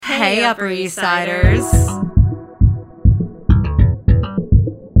Hey, Upper East Siders.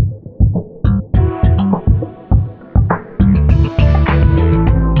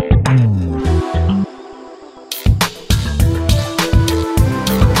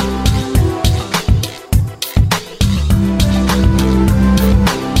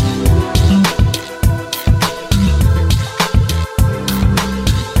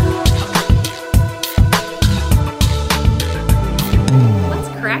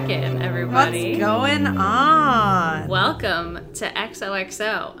 What's going on? Welcome to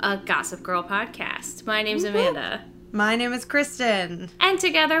XOXO, a Gossip Girl podcast. My name's Amanda. My name is Kristen. And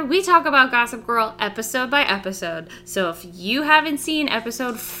together we talk about Gossip Girl episode by episode. So if you haven't seen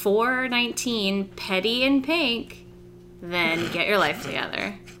episode 419, Petty in Pink, then get your life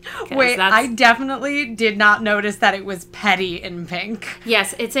together. Wait, I definitely did not notice that it was Petty in Pink.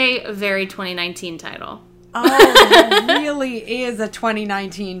 Yes, it's a very 2019 title. Oh, it really is a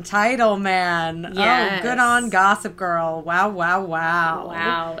 2019 title, man. Yes. Oh, good on Gossip Girl. Wow, wow, wow.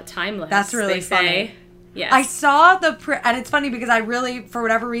 Wow, timeless. That's really funny. Yes. I saw and it's funny because I really, for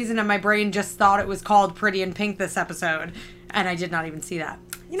whatever reason in my brain, just thought it was called Pretty in Pink this episode, and I did not even see that.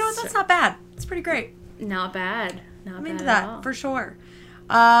 You know what? That's not bad. It's pretty great. Not bad. I'm into that, for sure.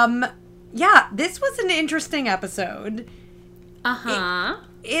 Yeah, this was an interesting episode. Uh-huh.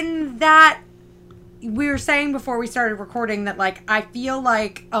 In that... We were saying before we started recording that, like, I feel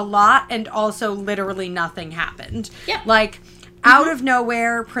like a lot and also literally nothing happened. Yeah. Like, out of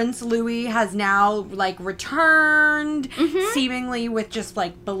nowhere, Prince Louis has now, like, returned, seemingly with just,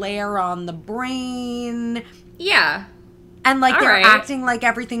 like, Blair on the brain. Yeah. And, like, they're right. acting like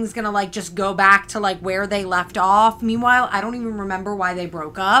everything's gonna, like, just go back to, like, where they left off. Meanwhile, I don't even remember why they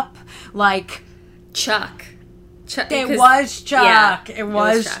broke up. Like... Chuck. It was Chuck. Yeah, it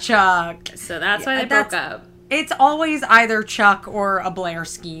was Chuck. So that's why they broke up. It's always either Chuck or a Blair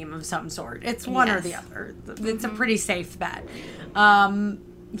scheme of some sort. It's one or the other. It's a pretty safe bet.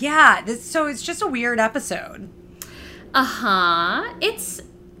 Yeah, so it's just a weird episode. Uh-huh. It's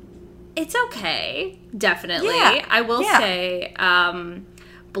okay. Definitely. Yeah. I will say,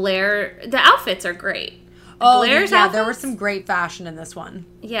 Blair, the outfits are great. Oh, Blair's yeah, outfits, there was some great fashion in this one.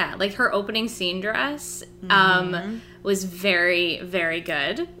 Yeah, like her opening scene dress was very, very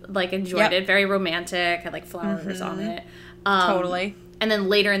good. Like, enjoyed it. Very romantic. Had, like, flowers on it. Totally. And then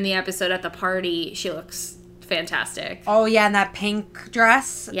later in the episode at the party, she looks fantastic. Oh, yeah, and that pink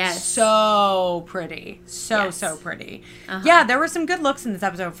dress. Yes. So pretty. So pretty. Uh-huh. Yeah, there were some good looks in this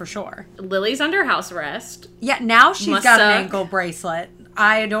episode for sure. Lily's under house arrest. Yeah, now she's got an ankle bracelet.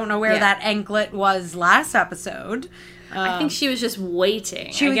 I don't know where that anklet was last episode. I think she was just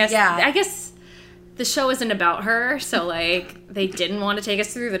waiting. I guess the show isn't about her, so, like, they didn't want to take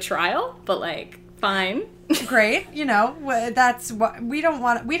us through the trial, but, like, fine. Great. You know, that's what we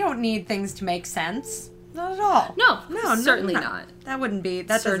don't need things to make sense. Not at all. No, certainly not. That wouldn't be.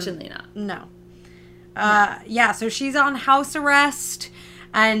 Certainly not. No. Yeah, so she's on house arrest.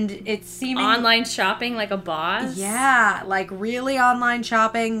 And it's seeming... Online shopping like a boss? Yeah, like really online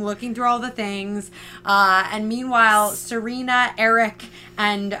shopping, looking through all the things. And meanwhile, Serena, Eric,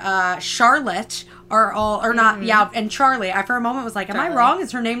 and Charlotte are all... Or not, and Charlie. I, for a moment, was like, am I wrong?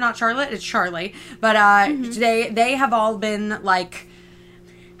 Is her name not Charlotte? It's Charlie. But they have all been, like...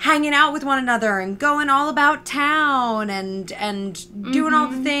 hanging out with one another and going all about town and doing all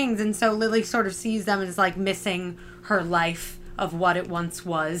the things. And so Lily sort of sees them as, like, missing her life of what it once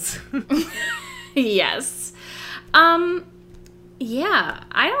was. Yes. Yeah,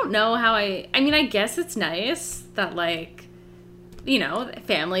 I don't know how I mean, I guess it's nice that, like, you know,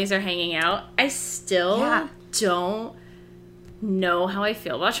 families are hanging out. I still don't know how I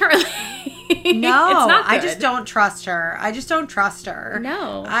feel about Charlie. No, it's not good. I just don't trust her.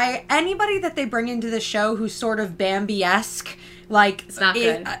 No. Anybody that they bring into the show who's sort of Bambi-esque, like, it's not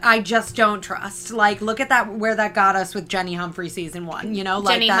good. I just don't trust. Like, look at where that got us with Jenny Humphrey season 1, you know?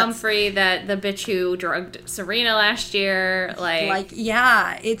 Like, Jenny Humphrey, the bitch who drugged Serena last year, like,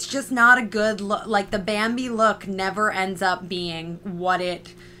 yeah, it's just not a good look. Like, the Bambi look never ends up being what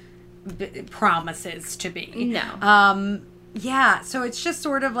it promises to be. No. Yeah, so it's just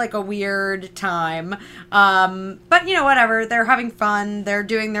sort of like a weird time. But, you know, whatever. They're having fun. They're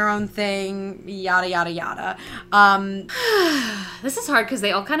doing their own thing. Yada, yada, yada. This is hard because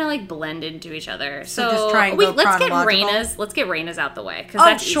they all kind of, like, blend into each other. So just try and go let's get Raina's out the way. Oh,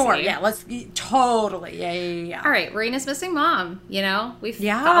 that's sure. Easy. Yeah, totally. Yeah. All right, Raina's missing mom, you know? We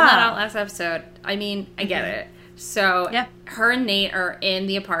found that out last episode. I mean, I get it. So her and Nate are in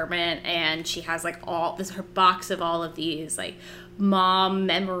the apartment, and she has, like, her box of all of these, like, mom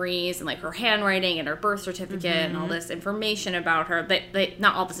memories and like her handwriting and her birth certificate and all this information about her. They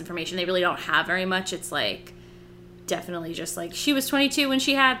not all this information. They really don't have very much. It's like definitely just like she was 22 when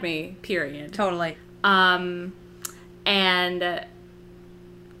she had me. Period. Totally. And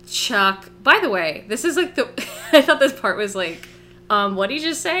Chuck. By the way, this is like the. I thought this part was like, what did he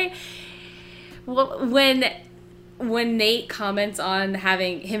just say? Well, when Nate comments on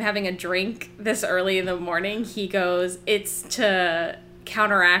having a drink this early in the morning, he goes, "It's to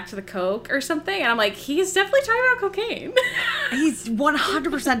counteract the coke or something," and I'm like, he's definitely talking about cocaine. He's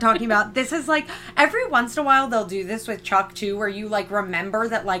 100% talking about, this is like, every once in a while they'll do this with Chuck too, where you like remember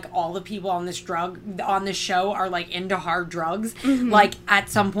that like all the people on this show are like into hard drugs, like at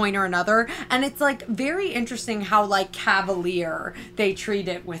some point or another, and it's like very interesting how like cavalier they treat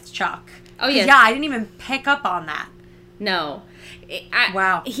it with Chuck. Oh yeah. Yeah, I didn't even pick up on that. No.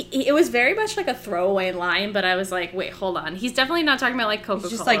 Wow. It was very much like a throwaway line, but I was like, wait, hold on. He's definitely not talking about like Coca-Cola,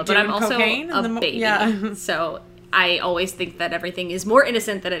 just, like, but I'm doing also cocaine a baby. Yeah. So I always think that everything is more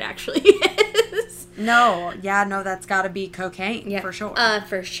innocent than it actually is. No, that's gotta be cocaine, for sure.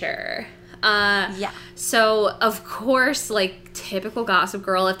 For sure. Yeah. So, of course, like, typical Gossip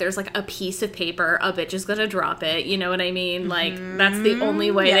Girl, if there's, like, a piece of paper, a bitch is gonna drop it, you know what I mean? Like, that's the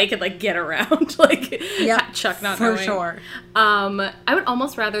only way they could, like, get around, like, Chuck not knowing. For sure. I would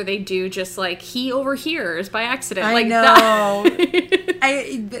almost rather they do just, like, he overhears by accident. I like know.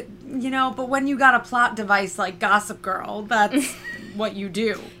 That. But when you got a plot device like Gossip Girl, that's what you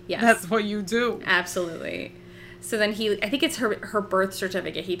do. Yes. That's what you do. Absolutely. So then I think it's her birth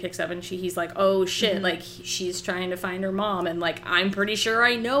certificate he picks up, and he's like, oh shit, like she's trying to find her mom, and like I'm pretty sure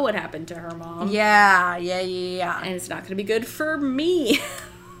I know what happened to her mom. Yeah. And it's not going to be good for me.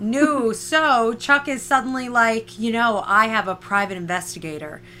 No, so Chuck is suddenly like, I have a private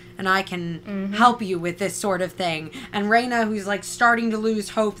investigator, and I can help you with this sort of thing. And Raina, who's like starting to lose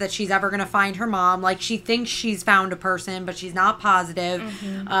hope that she's ever going to find her mom, like she thinks she's found a person, but she's not positive,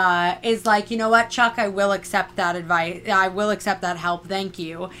 is like, you know what, Chuck, I will accept that advice. I will accept that help. Thank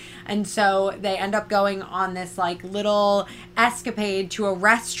you. And so they end up going on this like little escapade to a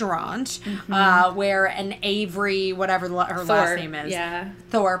restaurant where an Avery, whatever her last name is. Yeah.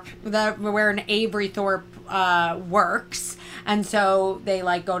 Thorpe, where an Avery Thorpe works. And so they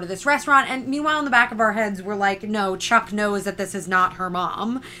like go to this restaurant, and meanwhile in the back of our heads we're like, no, Chuck knows that this is not her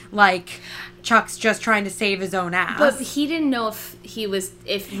mom. Like, Chuck's just trying to save his own ass. But he didn't know if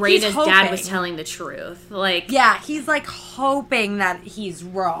Raina's dad was telling the truth. Like, yeah, he's like hoping that he's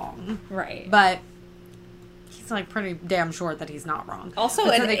wrong. Right. But he's like pretty damn sure that he's not wrong. Also,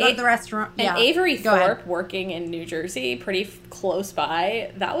 so they go to the restaurant. And Avery Thorpe working in New Jersey, pretty close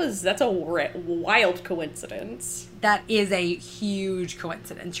by. That's a wild coincidence. That is a huge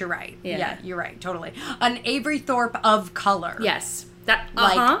coincidence. You're right. Yeah, you're right. Totally. An Avery Thorpe of color. Yes. That.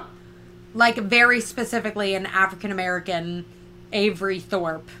 Like very specifically an African American Avery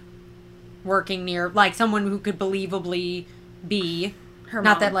Thorpe working near, like someone who could believably be her mom.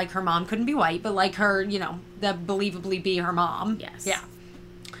 Not that like her mom couldn't be white, but like her, that believably be her mom. Yes. Yeah.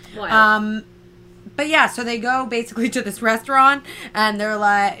 Wild. But yeah, so they go basically to this restaurant, and they're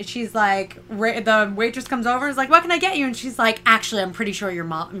like, she's like, the waitress comes over and is like, what can I get you? And she's like, actually, I'm pretty sure you're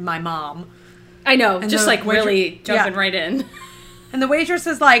my mom. I know, and just like really jumping right in. And the waitress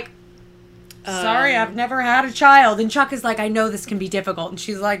is like, sorry, I've never had a child. And Chuck is like, I know this can be difficult. And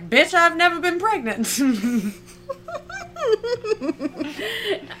she's like, bitch, I've never been pregnant.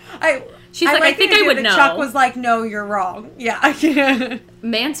 I think I would know. Chuck was like, no, you're wrong. Yeah.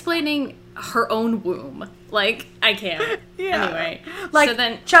 Mansplaining her own womb. Like, I can't. Yeah. Anyway. Like, so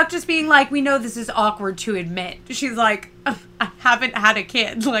then, Chuck just being like, we know this is awkward to admit. She's like, I haven't had a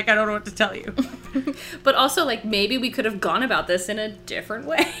kid. Like, I don't know what to tell you. But also, like, maybe we could have gone about this in a different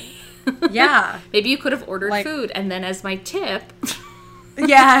way. Yeah. Maybe you could have ordered food, and then as my tip.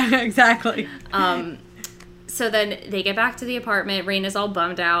 Yeah, exactly. So then they get back to the apartment. Raina's all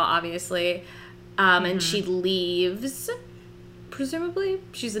bummed out, obviously. And she leaves, presumably.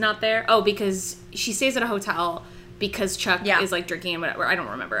 She's not there. Oh, because she stays at a hotel because Chuck is, like, drinking and whatever. I don't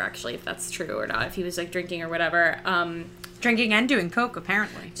remember, actually, if that's true or not. If he was, like, drinking or whatever. Drinking and doing coke,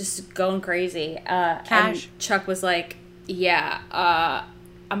 apparently. Just going crazy. Cash. And Chuck was like, yeah,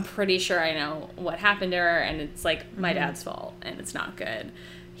 I'm pretty sure I know what happened to her, and it's, like, my dad's fault, and it's not good.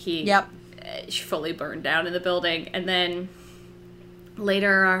 She fully burned down in the building, and then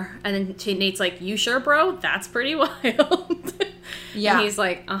later, and then Nate's like, you sure, bro? That's pretty wild. Yeah. And he's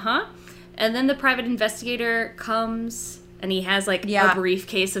like, uh-huh. And then the private investigator comes, and he has, like, a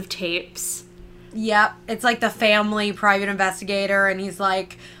briefcase of tapes. Yep. It's like the family private investigator, and he's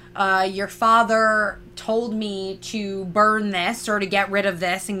like, your father told me to burn this or to get rid of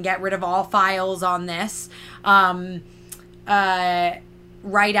this and get rid of all files on this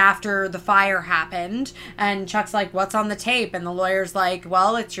right after the fire happened. And Chuck's like, what's on the tape? And the lawyer's like,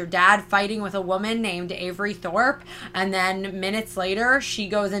 well, it's your dad fighting with a woman named Avery Thorpe. And then minutes later, she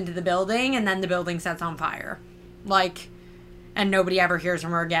goes into the building, and then the building sets on fire. Like, and nobody ever hears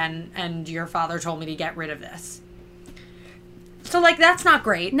from her again. And your father told me to get rid of this. So, like, that's not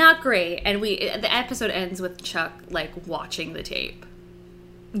great. Not great. And the episode ends with Chuck, like, watching the tape.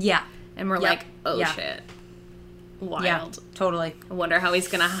 Yeah. And we're like, oh, shit. Wild. Yeah, totally. I wonder how he's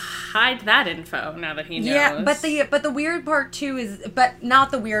gonna hide that info now that he knows. Yeah, but the weird part too is, but not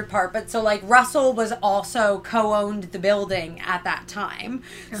the weird part, but so like Russell was also co-owned the building at that time.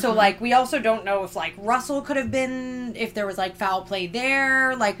 So like we also don't know if like Russell could have been, if there was like foul play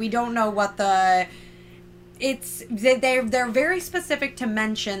there. Like we don't know what they're very specific to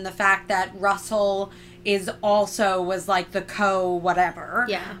mention the fact that Russell was like the co-whatever.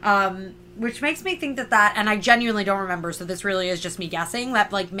 Yeah. Which makes me think that, and I genuinely don't remember, so this really is just me guessing,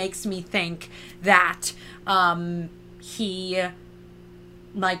 that, like, makes me think that, he,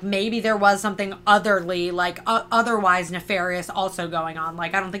 like, maybe there was something otherwise nefarious also going on.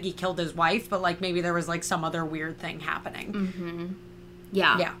 Like, I don't think he killed his wife, but, like, maybe there was, like, some other weird thing happening. Mm-hmm.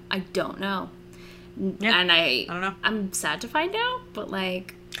 Yeah. I don't know. Yeah. And I don't know. I'm sad to find out, but,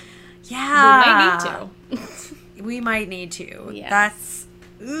 like, yeah. we might need to. We might need to. Yes. That's...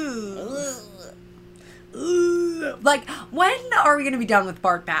 Like, when are we going to be done with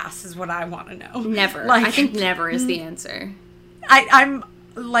Bart Bass is what I want to know. Never. Like, I think never is the answer. I'm,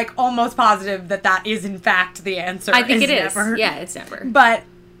 like, almost positive that is, in fact, the answer. I think it is. Never. Yeah, it's never. But,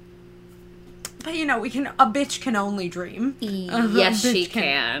 you know, a bitch can only dream. Yes, she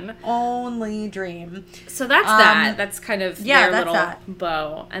can. Only dream. So that's that. That's kind of their little that.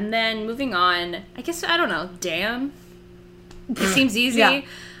 bow. And then moving on, I guess, I don't know, Dan? It seems easy. Yeah.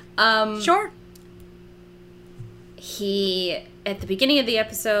 Sure. At the beginning of the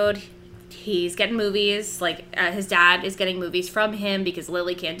episode, he's getting movies. Like, his dad is getting movies from him because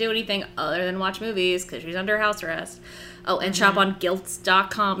Lily can't do anything other than watch movies because she's under house arrest. Oh, and shop on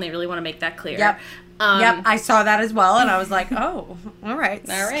Gilts.com. They really want to make that clear. Yep. I saw that as well, and I was like, oh, all right.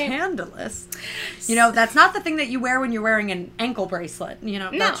 Scandalous. You know, that's not the thing that you wear when you're wearing an ankle bracelet. You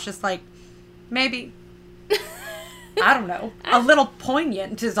know, that's just like, maybe... I don't know. A little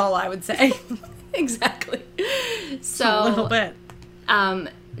poignant is all I would say. Exactly. So a little bit.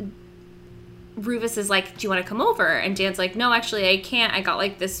 Rufus is like, do you want to come over? And Dan's like, no, actually, I can't. I got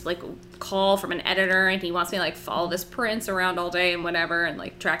like this like call from an editor, and he wants me to like follow this prince around all day and whatever, and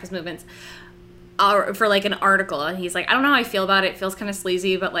like track his movements for like an article. And he's like, I don't know how I feel about it. It feels kind of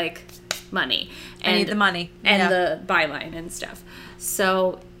sleazy, but like money. I need the money and the byline and stuff.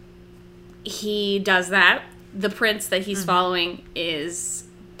 So he does that. The prince that he's following is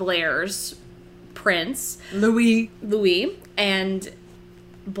Blair's prince, Louis, and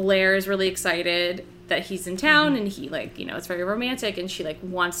Blair is really excited that he's in town, and he like, you know, it's very romantic, and she like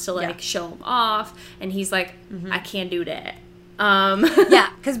wants to like show him off, and he's like, I can't do that. Yeah,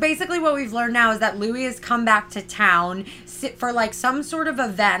 because basically what we've learned now is that Louis has come back to town for like some sort of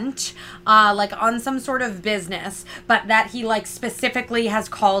event, like on some sort of business, but that he like specifically has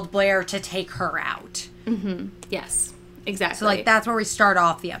called Blair to take her out. Mm-hmm. Yes, exactly. So like that's where we start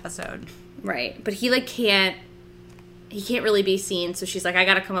off the episode, right? But he like can't really be seen, so she's like, I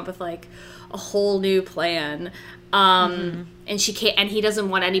gotta come up with like a whole new plan. And she can't, and he doesn't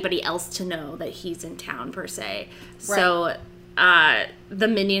want anybody else to know that he's in town per se. Right. So the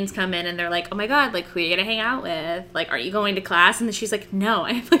minions come in and they're like, oh my god, like, who are you gonna hang out with? Like, are you going to class? And then she's like, no,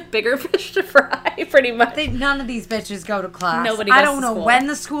 I have like bigger fish to fry, pretty much. None of these bitches go to class. Nobody goes to school. I don't know when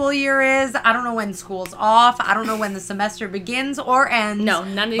the school year is. I don't know when school's off. I don't know when the semester begins or ends. No,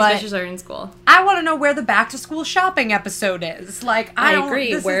 none of these bitches are in school. I want to know where the back to school shopping episode is. Like, I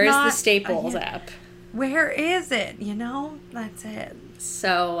agree. Where is the Staples app? Where is it? You know? That's it.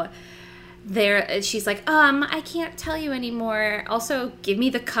 So she's like, I can't tell you anymore. Also, give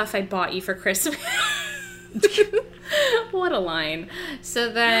me the cuff I bought you for Christmas. What a line. So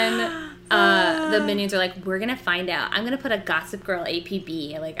then the minions are like, we're gonna find out. I'm gonna put a Gossip Girl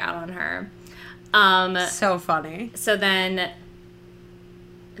APB like out on her. So funny. So then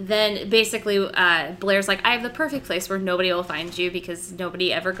basically Blair's like, I have the perfect place where nobody will find you because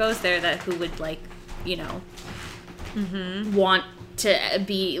nobody ever goes there who would like, you know, want to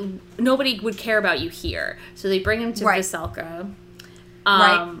be, nobody would care about you here. So they bring him to Veselka,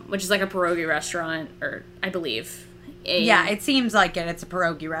 which is like a pierogi restaurant, or I believe. Yeah, it seems like it. It's a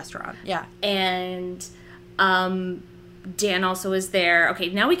pierogi restaurant. Yeah. And Dan also is there. Okay,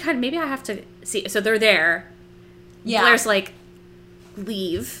 now we kind of, maybe I have to see. So they're there. Yeah. Blair's like,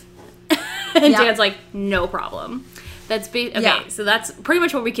 leave. And Dan's like, no problem. Okay, so that's pretty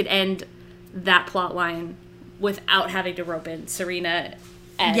much where we could end that plot line without having to rope in Serena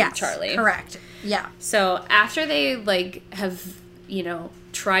and Charlie. Correct. Yeah. So after they like have,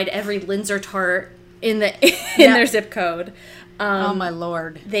 tried every Linzer tart in their zip code. Oh my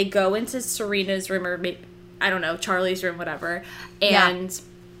lord. They go into Serena's room, or maybe, I don't know, Charlie's room, whatever. And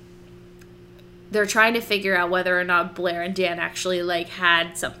they're trying to figure out whether or not Blair and Dan actually like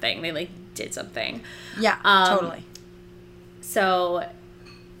had something. They like did something. Yeah, totally. So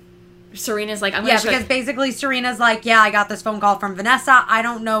Serena's like, I'm going to because basically Serena's like, I got this phone call from Vanessa. I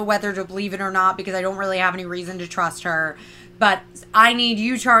don't know whether to believe it or not because I don't really have any reason to trust her. But I need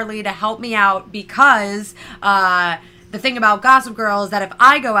you, Charlie, to help me out because the thing about Gossip Girl is that if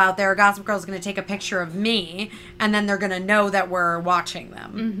I go out there, Gossip Girl is going to take a picture of me and then they're going to know that we're watching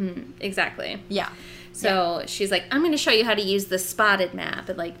them. Mm-hmm. Exactly. Yeah. So she's like, I'm going to show you how to use the spotted map.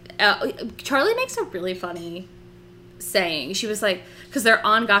 And like, Charlie makes a really funny saying. She was like, because they're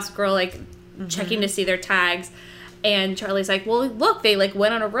on Gossip Girl, like checking to see their tags. And Charlie's like, well, look, they like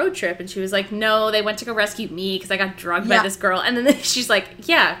went on a road trip. And she was like, no, they went to go rescue me because I got drugged by this girl. And then she's like,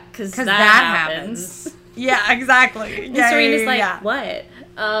 yeah, because that happens. Yeah, exactly. And Serena's like, what?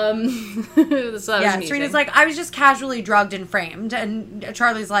 So Serena's like, I was just casually drugged and framed. And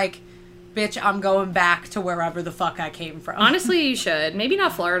Charlie's like, bitch, I'm going back to wherever the fuck I came from. Honestly, you should. Maybe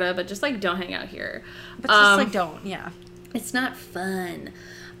not Florida, but just like don't hang out here. But just like don't, It's not fun.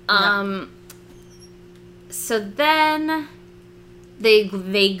 So then they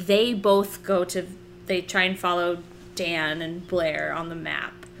both go to, they try and follow Dan and Blair on the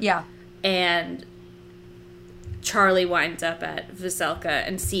map. Yeah. And Charlie winds up at Veselka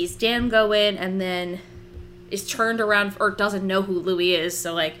and sees Dan go in and then is turned around or doesn't know who Louis is.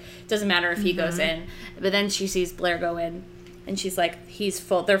 So like, it doesn't matter if he goes in. But then she sees Blair go in and she's like,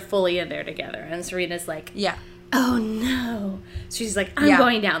 they're fully in there together. And Serena's like, oh no. So she's like, I'm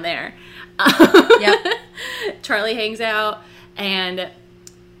going down there. Charlie hangs out and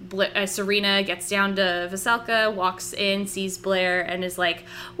Serena gets down to Veselka, walks in, sees Blair, and is like,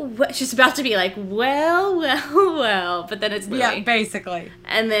 she's about to be like, well, but then it's Louis. Yeah, basically.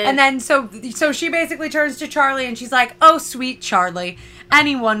 And then so she basically turns to Charlie and she's like, oh, sweet Charlie.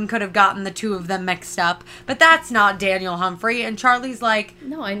 Anyone could have gotten the two of them mixed up, but that's not Daniel Humphrey. And Charlie's like,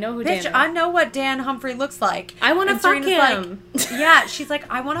 no, I know who bitch, Dan is. I know what Dan Humphrey looks like. I want to fuck him. Like, she's like,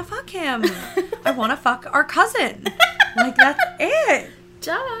 I want to fuck him. I want to fuck our cousin. Like, that's it.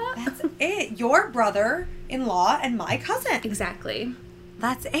 Duh. That's it. Your brother-in-law and my cousin. Exactly.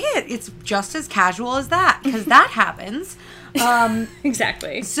 That's it. It's just as casual as that, because that happens.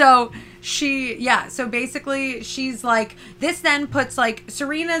 Exactly. So so basically she's like, this then puts like,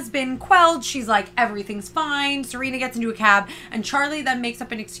 Serena's been quelled. She's like, everything's fine. Serena gets into a cab and Charlie then makes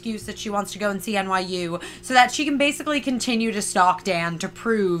up an excuse that she wants to go and see NYU so that she can basically continue to stalk Dan to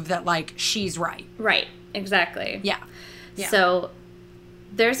prove that like she's right. Right. Exactly. Yeah. So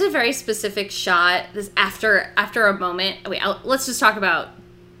there's a very specific shot. This after a moment. Wait, let's just talk about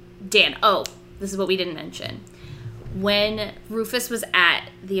Dan. Oh, this is what we didn't mention. When Rufus was at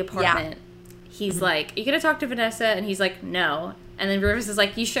the apartment, he's like, you gonna talk to Vanessa? And he's like, no. And then Rufus is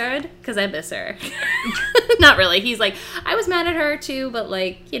like, you should? Because I miss her. Not really. He's like, I was mad at her too, but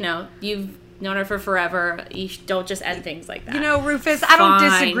like, you've known her for forever. You don't just end things like that. Rufus, I don't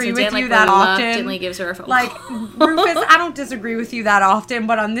disagree with you that often. Reluctantly gives her a phone like, Rufus, I don't disagree with you that often,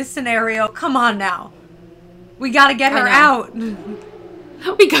 but on this scenario, come on now. We gotta get her out.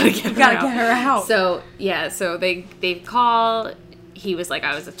 We gotta get her out. So, so they call. He was like,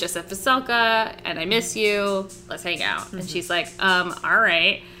 I was just at Veselka, and I miss you. Let's hang out. Mm-hmm. And she's like, all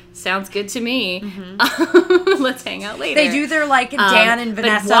right. Sounds good to me. Mm-hmm. Let's hang out later. They do their, like, Dan and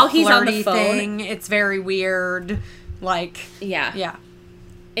Vanessa while he's flirty on the phone, thing. It's very weird. Like... Yeah.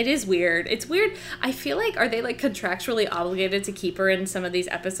 It is weird. It's weird. I feel like, are they, like, contractually obligated to keep her in some of these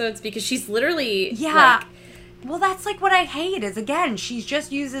episodes? Because she's literally, like... Well, that's, like, what I hate is, again, she's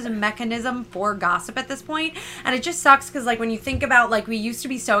just used as a mechanism for gossip at this point. And it just sucks because, like, when you think about, like, we used to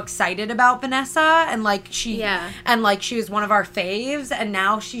be so excited about Vanessa and, like, she was one of our faves. And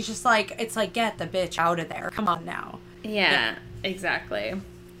now she's just, like, it's like, get the bitch out of there. Come on now. Yeah, exactly.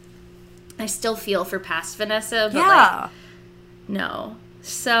 I still feel for past Vanessa, but, like, no.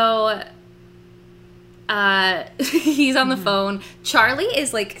 So... he's on the phone. Charlie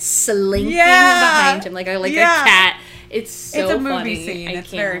is like slinking behind him like a cat. It's so funny. It's a movie scene.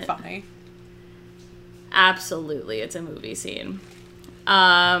 It's very funny. Absolutely, it's a movie scene.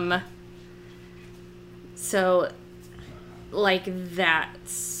 So like,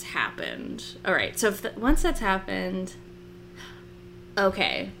 that's happened. All right, so if once that's happened,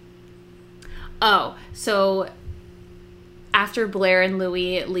 okay. Oh, so after Blair and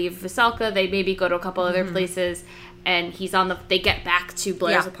Louis leave Veselka, they maybe go to a couple other places, and they get back to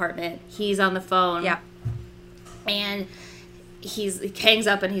Blair's apartment. He's on the phone. Yeah. And he hangs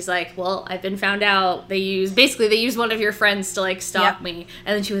up and he's like, well, I've been found out. They use one of your friends to, like, stalk me.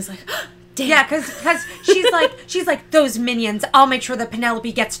 And then she was like, damn. Yeah, because she's like, those minions, I'll make sure that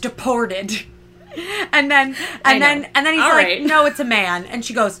Penelope gets deported. And then he's All like, right. no, it's a man. And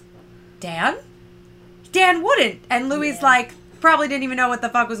she goes, Dan? Dan wouldn't. And Louis like, probably didn't even know what the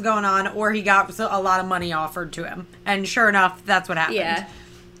fuck was going on, or he got a lot of money offered to him. And sure enough, that's what happened. Yeah.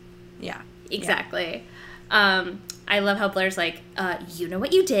 Yeah. Exactly. Yeah. I love how Blair's like, you know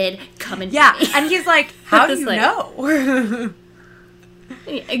what you did, come and yeah. get me. And he's like, how do you know?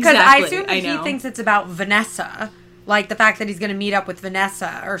 Exactly. Because I assume that he thinks it's about Vanessa. Like, the fact that he's going to meet up with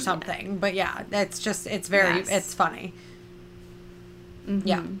Vanessa or something. Yeah. But yeah, it's just, it's funny. Mm-hmm.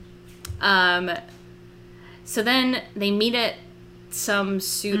 Yeah. So then they meet at some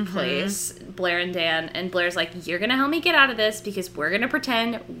suit place, Blair and Dan, and Blair's like, you're gonna help me get out of this because we're gonna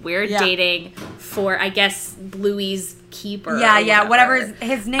pretend we're dating for, I guess, Louis' keeper. Yeah, whatever.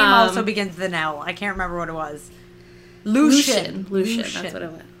 His name also begins with an L. I can't remember what it was. Lucian. That's what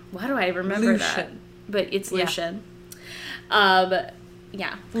it was. Why do I remember that? But it's Lucian.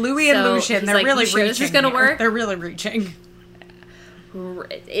 Yeah. Louis and Lucian, they're really reaching. This is gonna work? They're really reaching.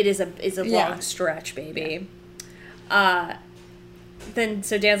 It is a long stretch, baby. Then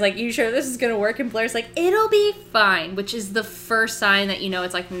so Dan's like, you sure this is gonna work? And Blair's like, it'll be fine, which is the first sign that you know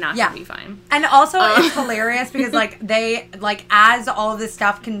it's like not gonna be fine. And also it's hilarious because like they like as all of this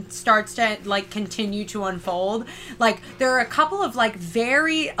stuff starts to like continue to unfold, like there are a couple of like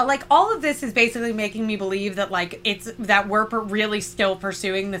very like all of this is basically making me believe that like it's that we're really still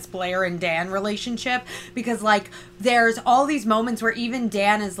pursuing this Blair and Dan relationship, because like there's all these moments where even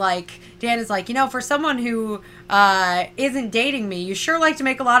Dan is like, you know, for someone who isn't dating me, you sure like to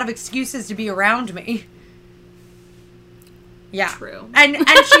make a lot of excuses to be around me. Yeah. True. And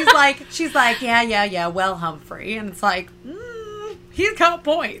she's like, yeah, well, Humphrey. And it's like, he's got a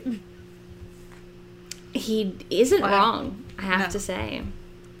point. He isn't wrong, I have to say.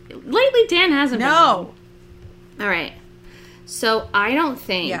 Lately, Dan hasn't been wrong. All right. So I don't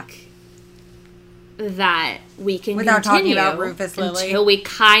think that we can without continue talking about Rufus Lily until we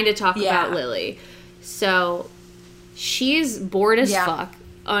kind of talk about Lily. So she's bored as fuck,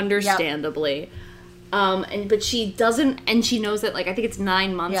 understandably. But she doesn't, and she knows that, like, I think it's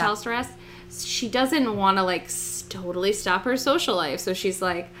 9 months house arrest. She doesn't want to, like, totally stop her social life. So she's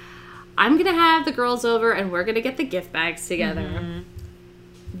like, I'm going to have the girls over and we're going to get the gift bags together.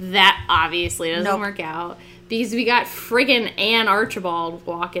 Mm-hmm. That obviously doesn't work out because we got friggin' Anne Archibald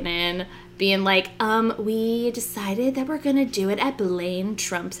walking in being like, we decided that we're going to do it at Blaine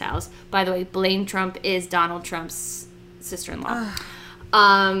Trump's house. By the way, Blaine Trump is Donald Trump's sister-in-law.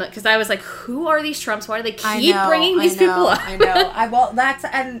 Because I was like, who are these Trumps? Why do they keep bringing these people up? I know.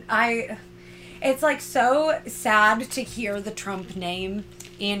 It's like so sad to hear the Trump name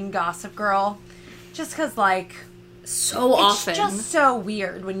in Gossip Girl. Just because, like, so often. It's just so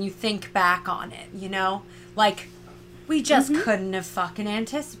weird when you think back on it, you know? Like, we just couldn't have fucking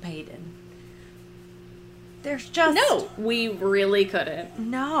anticipated. There's just... No, we really couldn't.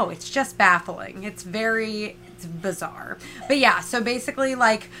 No, it's just baffling. It's bizarre. But yeah, so basically,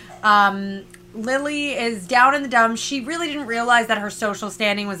 like, Lily is down in the dumps. She really didn't realize that her social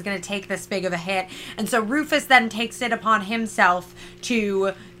standing was going to take this big of a hit. And so Rufus then takes it upon himself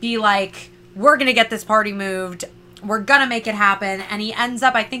to be like, we're going to get this party moved. We're going to make it happen. And he ends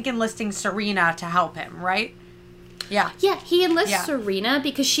up, I think, enlisting Serena to help him, right? Yeah. Yeah, he enlists Serena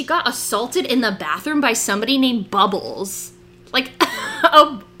because she got assaulted in the bathroom by somebody named Bubbles. Like,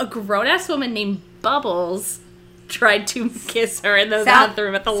 a grown-ass woman named Bubbles tried to kiss her in the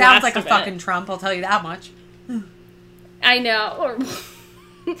bathroom at the last Sounds like a minute. fucking Trump, I'll tell you that much. I know.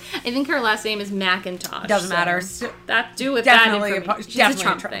 I think her last name is McIntosh. Doesn't matter. That do with definitely that information. Definitely it's a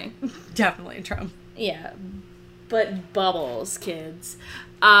Trump Trump thing. Definitely a Trump. Yeah. But Bubbles, kids.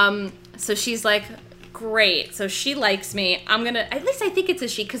 So she's like, great. So she likes me. I'm gonna. At least I think it's a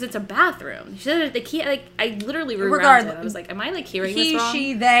she because it's a bathroom. She said the key. Like I literally rewound it. I was like, am I like hearing this wrong?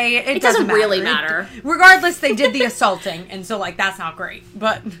 She, they. It doesn't really matter. Regardless, they did the assaulting, and so like that's not great.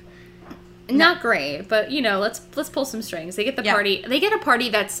 But not great. But you know, let's pull some strings. They get the party. They get a party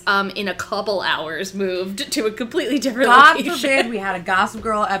that's in a couple hours moved to a completely different location. God forbid we had a Gossip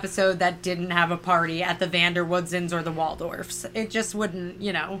Girl episode that didn't have a party at the Vanderwoodsons or the Waldorfs. It just wouldn't.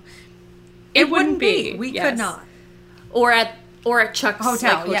 You know. It wouldn't be. We could not. or at Chuck's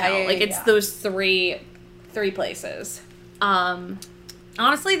hotel. Like, hotel. Like it's those three places.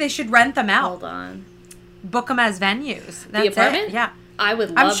 Honestly, they should rent them out. Hold on. Book them as venues. That's the apartment? It. Yeah. I would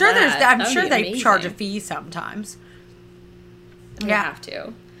love I'm sure that. I'm sure they amazing. charge a fee sometimes. We have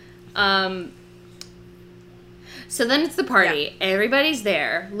to. So then it's the party. Yeah. Everybody's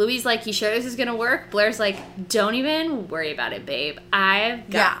there. Louis like, you sure this is going to work? Blair's like, don't even worry about it, babe. I've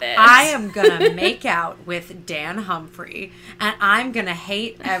got this. I am going to make out with Dan Humphrey, and I'm going to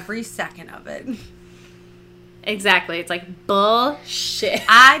hate every second of it. Exactly. It's like, bullshit.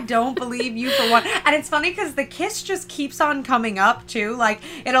 I don't believe you for one. And it's funny because the kiss just keeps on coming up, too. Like,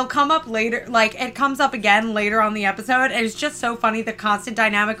 it'll come up later. Like, it comes up again later on the episode. And it's just so funny, the constant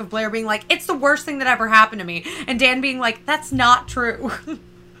dynamic of Blair being like, it's the worst thing that ever happened to me. And Dan being like, that's not true.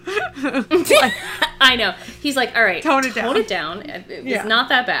 Like, I know. He's like, all right, tone it down. It's not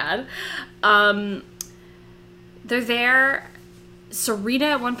that bad. They're there. Serena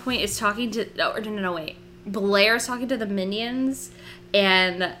at one point is talking to... No, wait. Blair's talking to the minions,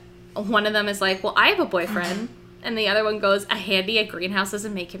 and one of them is like, well, I have a boyfriend, and the other one goes, a handy at greenhouse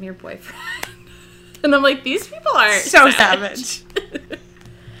doesn't make him your boyfriend. And I'm like, these people are so savage.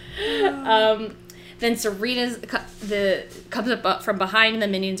 Then Serena's comes up from behind, and the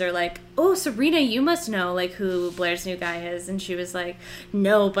minions are like, oh, Serena, you must know like who Blair's new guy is. And she was like,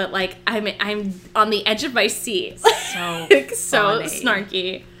 no, but like I'm on the edge of my seat. So so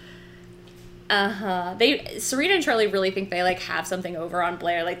snarky. Serena and Charlie really think they, like, have something over on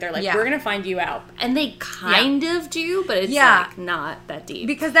Blair. Like, they're like, we're gonna find you out. And they kind of do, but it's, like, not that deep.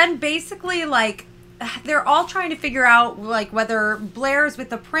 Because then, basically, like, they're all trying to figure out, like, whether Blair's with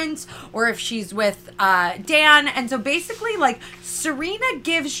the prince or if she's with Dan. And so, basically, like, Serena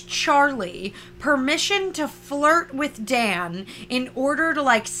gives Charlie permission to flirt with Dan in order to,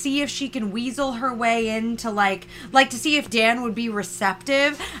 like, see if she can weasel her way into, like to see if Dan would be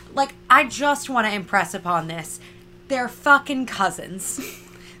receptive. Like, I just want to impress upon this. They're fucking cousins.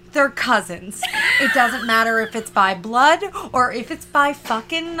 They're cousins. It doesn't matter if it's by blood or if it's by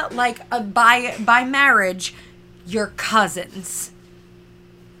fucking, like, by marriage. You're cousins.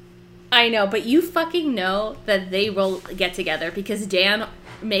 I know, but you fucking know that they will get together because Dan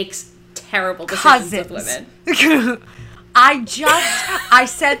makes terrible decisions with women. I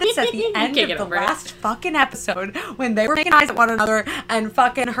said this at the end of the last fucking episode when they were making eyes at one another and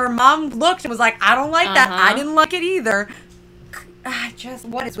fucking her mom looked and was like, I don't like that. I didn't like it either.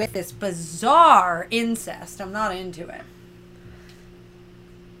 What is with this bizarre incest? I'm not into it.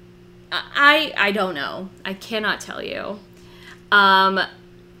 I don't know. I cannot tell you.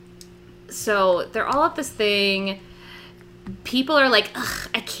 So they're all at this thing. People are like, ugh,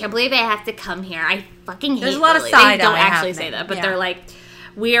 I can't believe I have to come here. I fucking hate There's a lot of Lily. side They don't actually say that, but they're like,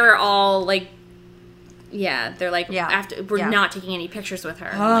 we're all like, they're like, we're not taking any pictures with her.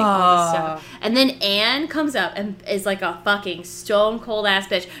 And, like, all this stuff. And then Anne comes up and is like a fucking stone cold ass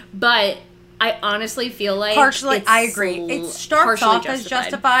bitch. But I honestly feel like partially, I agree. It starts off as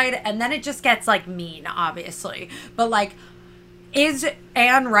justified, and then it just gets like mean, obviously. But like, is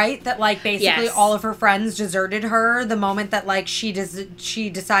Anne right that like basically all of her friends deserted her the moment that like she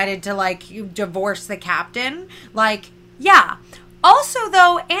decided to like divorce the captain? Like, yeah. Also,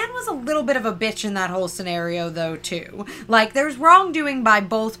 though, Anne was a little bit of a bitch in that whole scenario, though, too. Like, there's wrongdoing by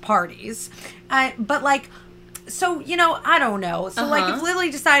both parties. But, like, so, you know, I don't know. So, like, if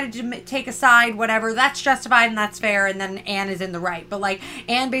Lily decided to take a side, whatever, that's justified and that's fair, and then Anne is in the right. But, like,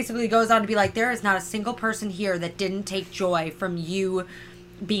 Anne basically goes on to be like, there is not a single person here that didn't take joy from you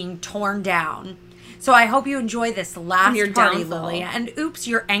being torn down. So I hope you enjoy this last party, Lily. And oops,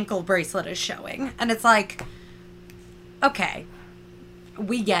 your ankle bracelet is showing. And it's like, okay.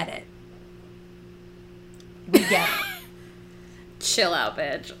 We get it. We get it. Chill out,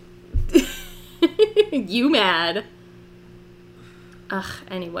 bitch. You mad. Ugh,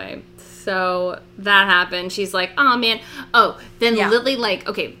 anyway. So that happened. She's like, oh, man. Oh, then Lily, like,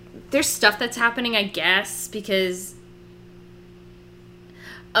 okay, there's stuff that's happening, I guess, because...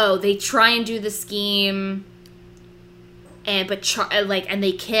 Oh, they try and do the scheme, and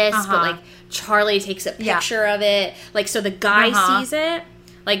they kiss, but, like, Charlie takes a picture of it. Like, so the guy sees it,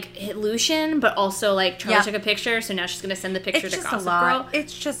 like, Lucian, but also, like, Charlie took a picture, so now she's going to send the picture to Gossip Girl.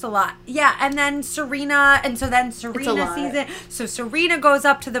 It's just a lot. Yeah, and then Serena sees it. So Serena goes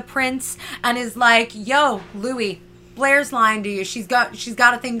up to the prince and is like, yo, Louis, Blair's lying to you. She's got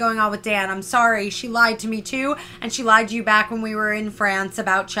a thing going on with Dan. I'm sorry. She lied to me too, and she lied to you back when we were in France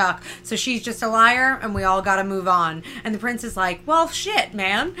about Chuck. So she's just a liar, and we all got to move on. And the prince is like, well, shit,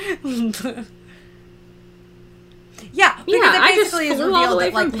 man. Yeah, because Yeah, it I just basically is flew all the revealed way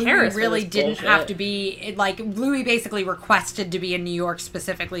that, like, from Louis Paris for really this didn't bullshit. have to be, like, Louis basically requested to be in New York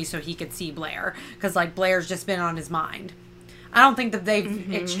specifically so he could see Blair, because, like, Blair's just been on his mind. I don't think that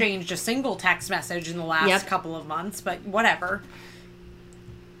they've exchanged a single text message in the last couple of months, but whatever.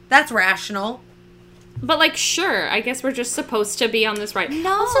 That's rational. But, like, sure, I guess we're just supposed to be on this ride.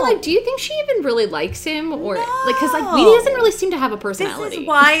 No. Also, like, do you think she even really likes him? Or, No. like, because, like, he doesn't really seem to have a This personality.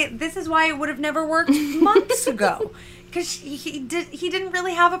 is why it would have never worked months ago. Because he didn't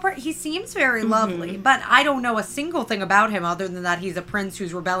really have he seems very lovely, but I don't know a single thing about him other than that he's a prince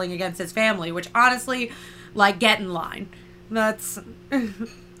who's rebelling against his family, which honestly, like, get in line. That's...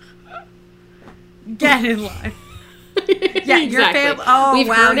 get in line. Yeah, your family... Oh, We've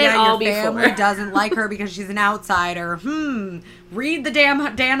wow, heard it yeah, all your before. family doesn't like her because she's an outsider. Read the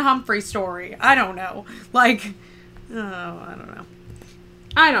damn Dan Humphrey story. I don't know. Like, oh, I don't know.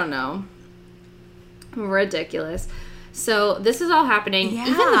 I don't know. Ridiculous. So this is all happening. Yeah.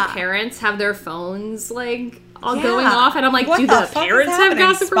 Even the parents have their phones, like, all Yeah. going off. And I'm like, What do the fuck is parents have happening?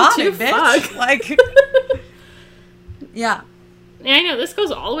 gossip room Spotted, too? bitch. Fuck. Like, yeah. Yeah, I know, this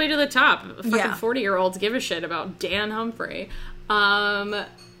goes all the way to the top. Fucking Yeah. 40-year-olds give a shit about Dan Humphrey.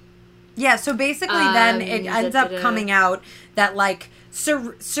 Yeah, so basically then it ends up coming out that, like,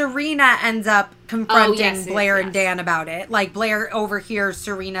 Serena ends up confronting Blair and Dan about it. Like, Blair overhears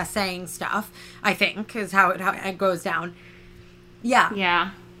Serena saying stuff, I think, is how it goes down. Yeah.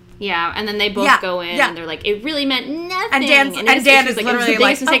 Yeah. Yeah, and then they both go in and they're like, it really meant nothing. And Dan is like, literally it was the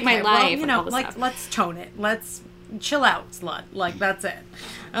like, biggest mistake of okay, my life. well, you know, all this like, stuff. let's tone it. Let's chill out, slut. Like, that's it.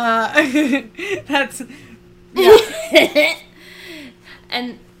 That's, yeah.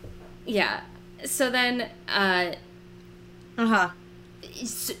 And, yeah. So then, Uh-huh.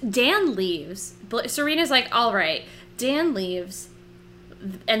 Dan leaves. Serena's like, all right. Dan leaves.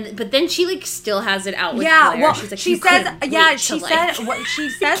 But then she, like, still has it out with Blair. Well, she's like, she says, she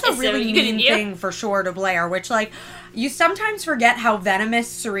says a kiss really him, mean thing for sure to Blair, which, like, you sometimes forget how venomous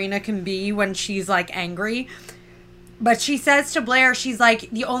Serena can be when she's, like, angry. But she says to Blair, she's like,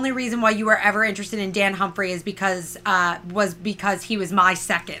 the only reason why you were ever interested in Dan Humphrey is because he was my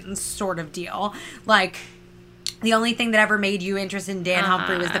second, sort of deal. Like, the only thing that ever made you interested in Dan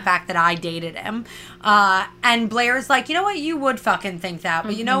Humphrey was the fact that I dated him. And Blair's like, you know what? You would fucking think that.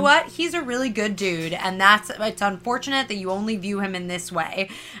 But you know what? He's a really good dude. And it's unfortunate that you only view him in this way.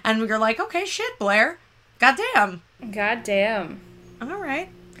 And we're like, okay, shit, Blair. Goddamn. All right.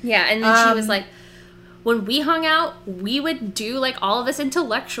 Yeah, and then she was like, when we hung out, we would do, like, all of this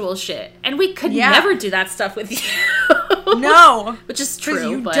intellectual shit. And we could never do that stuff with you. No. Which is true,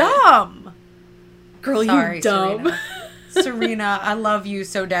 you but... dumb. Girl, Sorry, you dumb. Serena. Serena, I love you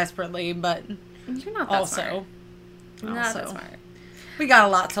so desperately, but You're not that also, smart. Not that smart. We got a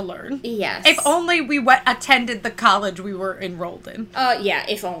lot to learn. Yes. If only we attended the college we were enrolled in. Yeah,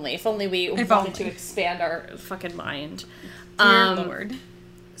 if only. If only we wanted to expand our fucking mind. Dear Lord.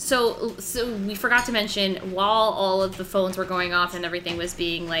 So we forgot to mention, while all of the phones were going off and everything was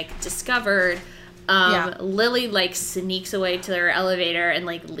being, like, discovered, Lily, like, sneaks away to her elevator and,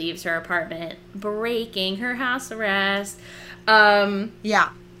 like, leaves her apartment, breaking her house arrest. Yeah.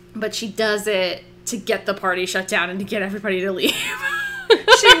 But she does it to get the party shut down and to get everybody to leave.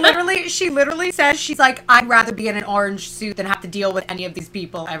 She literally says, she's like, I'd rather be in an orange suit than have to deal with any of these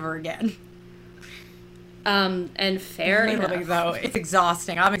people ever again. And fair Literally, enough. though, it's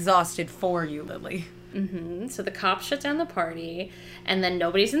exhausting. I'm exhausted for you, Lily. So the cops shut down the party, and then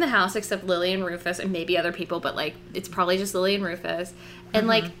nobody's in the house except Lily and Rufus, and maybe other people, but, like, it's probably just Lily and Rufus. And,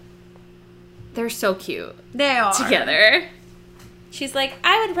 like, they're so cute. They are. Together. She's like,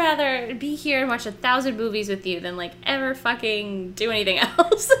 I would rather be here and watch 1,000 movies with you than, like, ever fucking do anything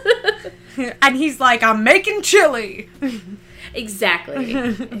else. And he's like, I'm making chili. Exactly.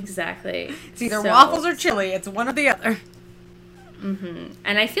 It's either waffles or chili. It's one or the other. And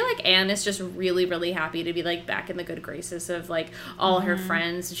I feel like Anne is just really, really happy to be, like, back in the good graces of, like, all her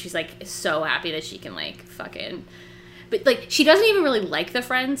friends. And she's, like, so happy that she can, like, fucking... But, like, she doesn't even really like the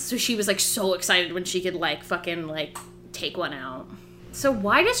friends. So she was, like, so excited when she could, like, fucking, like, take one out. So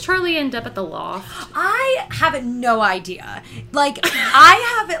why does Charlie end up at the loft? I have no idea. Like,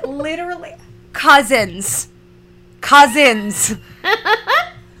 I have literally... Cousins.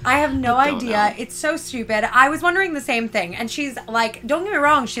 I have no idea. It's so stupid. I was wondering the same thing. And she's like, don't get me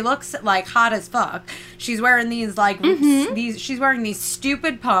wrong, she looks like hot as fuck. She's wearing these like she's wearing these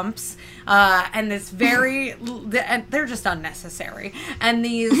stupid pumps. and this very, and they're just unnecessary, and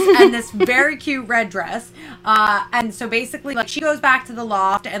this very cute red dress, and so basically, like, she goes back to the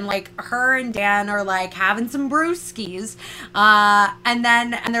loft, and like her and Dan are like having some brewskis,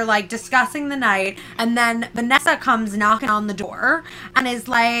 and they're like discussing the night, and then Vanessa comes knocking on the door and is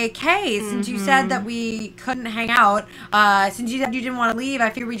like, hey, since you said that we couldn't hang out, since you said you didn't want to leave, I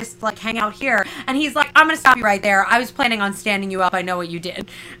figured we just like hang out here. And he's like, I'm gonna stop you right there. I was planning on standing you up. I know what you did.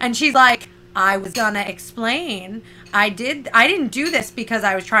 And she's like, I was gonna explain. I didn't do this because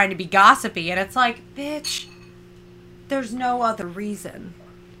I was trying to be gossipy. And it's like, bitch, there's no other reason.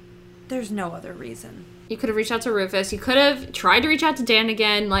 There's no other reason. You could have reached out to Rufus. You could have tried to reach out to Dan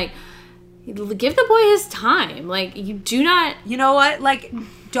again. Like, give the boy his time. Like, you do not... You know what? Like,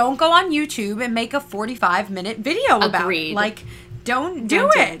 don't go on YouTube and make a 45-minute video about it. Like, don't do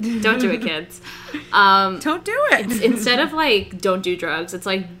it. Don't do it, kids. Don't do it. Instead of, like, don't do drugs, it's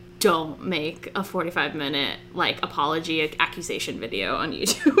like, don't make a 45-minute, like, apology accusation video on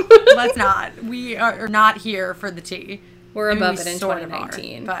YouTube. Let's not. We are not here for the tea. We're above it in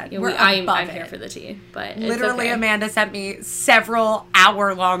 2019. But I'm here for the tea. But literally, okay. Amanda sent me several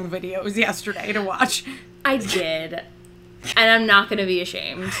hour-long videos yesterday to watch. I did. And I'm not going to be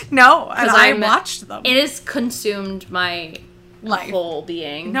ashamed. No, and I watched them. It has consumed my life, whole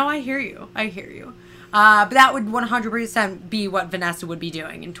being. No, I hear you. But that would 100% be what Vanessa would be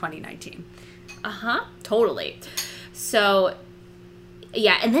doing in 2019. Totally. So,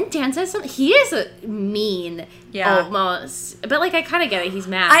 yeah, and then Dan says something. He is a mean, almost. But, like, I kind of get it. He's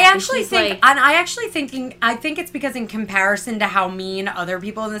mad. I think it's because in comparison to how mean other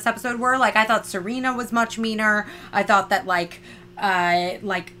people in this episode were, like, I thought Serena was much meaner. I thought that, like,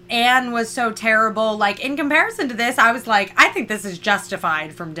 Anne was so terrible. Like, in comparison to this, I was like, I think this is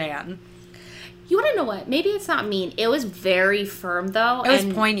justified from Dan. You want to know what? Maybe it's not mean. It was very firm, though. It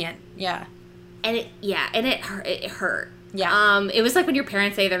was poignant. Yeah. And it hurt. Yeah. It was like when your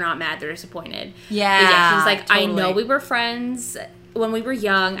parents say they're not mad, they're disappointed. Yeah. He's like, totally. I know we were friends when we were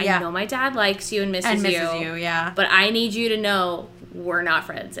young. I know my dad likes you and misses you. Yeah. But I need you to know we're not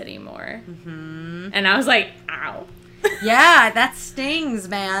friends anymore. Mm-hmm. And I was like, ow. Yeah, that stings,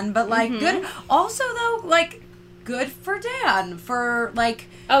 man. But, like, good. Also, though, like, good for Dan for, like,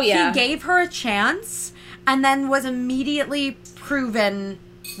 he gave her a chance and then was immediately proven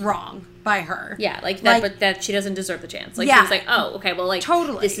wrong by her. Yeah, like that, but that she doesn't deserve the chance. Like, she was like, oh, okay, well, like,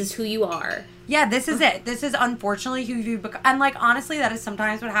 totally. This is who you are. Yeah, this is it. This is unfortunately who you become. And, like, honestly, that is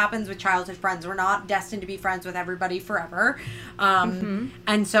sometimes what happens with childhood friends. We're not destined to be friends with everybody forever. And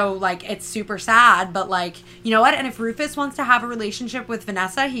so, like, it's super sad. But, like, you know what? And if Rufus wants to have a relationship with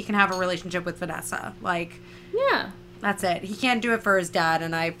Vanessa, he can have a relationship with Vanessa. Like, yeah. That's it. He can't do it for his dad,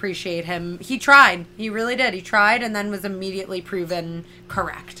 and I appreciate him. He tried. He really did. He tried and then was immediately proven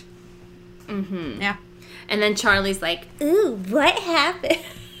correct. Mm-hmm. Yeah. And then Charlie's like, ooh, what happened?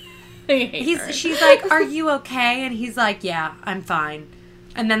 She's like, are you okay? And he's like, yeah, I'm fine.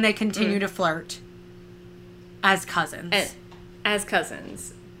 And then they continue to flirt as cousins. As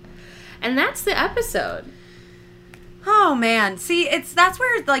cousins. And that's the episode. Oh, man. See, that's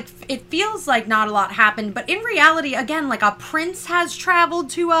where, like, it feels like not a lot happened. But in reality, again, like, a prince has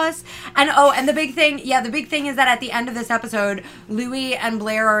traveled to us. And the big thing is that at the end of this episode, Louis and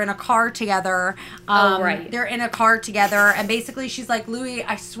Blair are in a car together. Right. They're in a car together. And basically, she's like, Louis,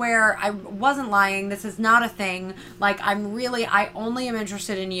 I swear, I wasn't lying. This is not a thing. Like, I only am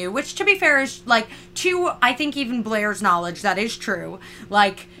interested in you. Which, to be fair, is, like, to, I think, even Blair's knowledge, that is true.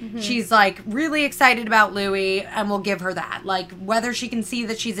 Like, she's, like, really excited about Louis, and we'll give her that, like, whether she can see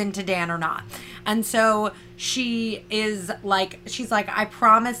that she's into Dan or not. And so she is like, she's like, I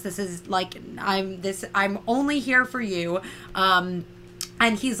promise this is like, I'm only here for you. And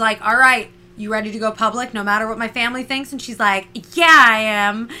he's like, all right, you ready to go public no matter what my family thinks? And she's like, yeah, I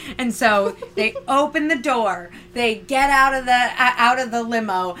am. And so they open the door, they get out of the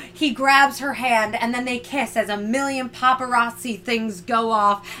limo, he grabs her hand, and then they kiss as a million paparazzi things go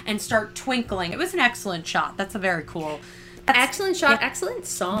off and start twinkling. It was an excellent shot. That's a very cool. Excellent shot, excellent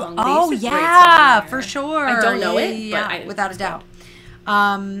song. Oh yeah, for sure. I don't know it, yeah, but without a doubt.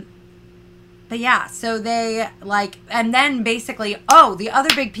 But yeah, so they, like, and then basically, the other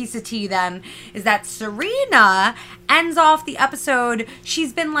big piece of tea then is that Serena ends off the episode.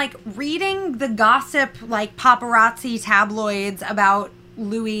 She's been, like, reading the gossip, like, paparazzi tabloids about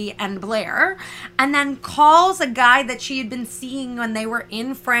Louis and Blair, and then calls a guy that she had been seeing when they were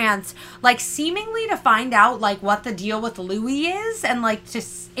in France, like, seemingly to find out, like, what the deal with Louis is, and, like,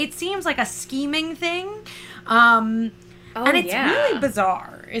 just, it seems like a scheming thing. And it's really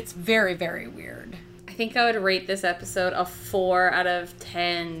bizarre. It's very, very weird. I think I would rate this episode a 4 out of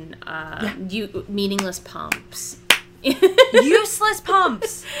 10 meaningless pumps. Useless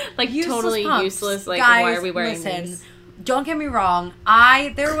pumps. Like, useless totally pumps. Useless. Like, guys, why are we wearing listen, these? Don't get me wrong.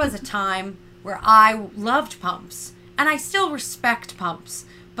 There was a time where I loved pumps. And I still respect pumps.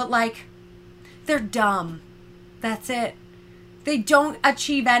 But, like, they're dumb. That's it. They don't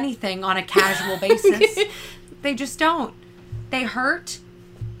achieve anything on a casual basis. They just don't. They hurt.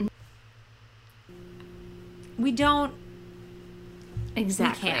 We don't.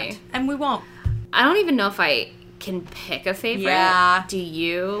 Exactly. We can't. And we won't. I don't even know if I can pick a favorite. Yeah. Do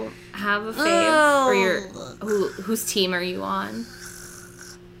you have a fave? Or whose team are you on?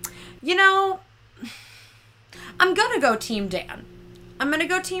 You know, I'm going to go Team Dan.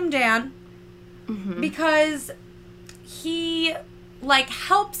 Mm-hmm. Because he, like,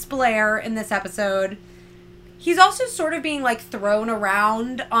 helps Blair in this episode. He's also sort of being, like, thrown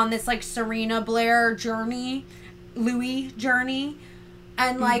around on this, like, Serena Blair journey, Louis journey.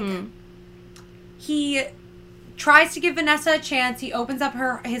 And, like, he tries to give Vanessa a chance. He opens up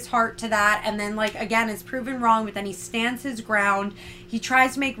his heart to that. And then, like, again, is proven wrong. But then he stands his ground. He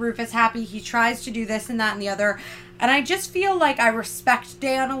tries to make Rufus happy. He tries to do this and that and the other. And I just feel like I respect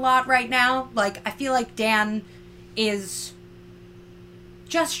Dan a lot right now. Like, I feel like Dan is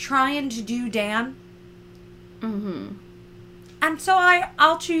just trying to do Dan. Mm-hmm. And so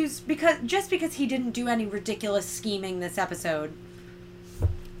I'll choose because he didn't do any ridiculous scheming this episode.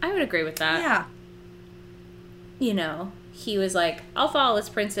 I would agree with that. Yeah. You know, he was like, I'll follow this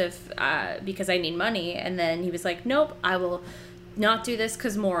prince because I need money. And then he was like, nope, I will not do this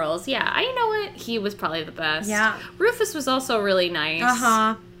because morals. Yeah, I know what. He was probably the best. Yeah. Rufus was also really nice.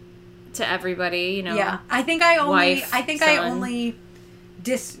 Uh-huh. To everybody, you know. Yeah. I think I only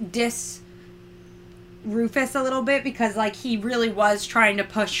diss Rufus a little bit because, like, he really was trying to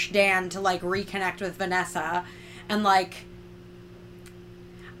push Dan to, like, reconnect with Vanessa. And, like,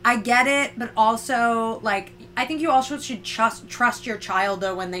 I get it, but also, like, I think you also should trust your child,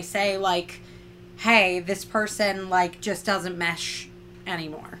 though, when they say, like, hey, this person, like, just doesn't mesh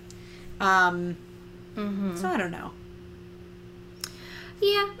anymore. So I don't know.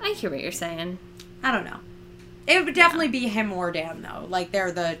 Yeah, I hear what you're saying. I don't know. It would definitely be him or Dan, though. Like,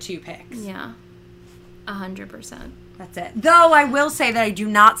 they're the two picks. Yeah. 100%. That's it. Though I will say that I do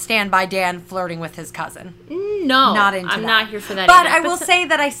not stand by Dan flirting with his cousin. No. I'm that. not here for that but either. I will say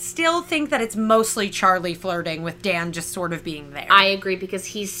that I still think that it's mostly Charlie flirting with Dan just sort of being there. I agree because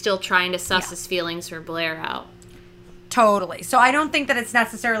he's still trying to suss his feelings for Blair out. Totally. So I don't think that it's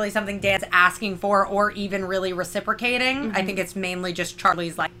necessarily something Dan's asking for or even really reciprocating. Mm-hmm. I think it's mainly just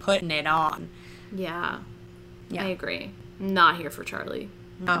Charlie's, like, putting it on. Yeah. I agree. Not here for Charlie.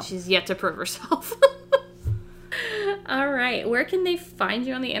 No. She's yet to prove herself. All right. Where can they find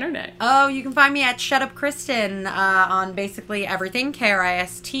you on the internet? Oh, you can find me at Shut Up Kristen on basically everything,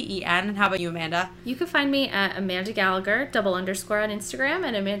 Kristen. And how about you, Amanda? You can find me at Amanda Gallagher, _ on Instagram,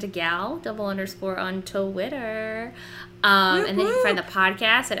 and Amanda Gal, _ on Twitter. And then you can find the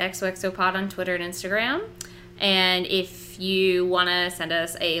podcast at XOXOPod on Twitter and Instagram. And if you want to send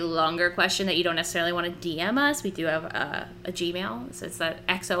us a longer question that you don't necessarily want to DM us, we do have a Gmail. So it's that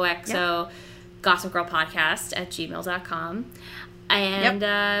XOXO Gossip Girl Podcast at gmail.com.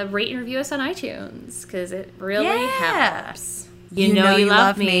 And rate and review us on iTunes because it really helps. You know you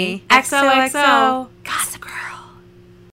love me. XOXO Gossip Girl.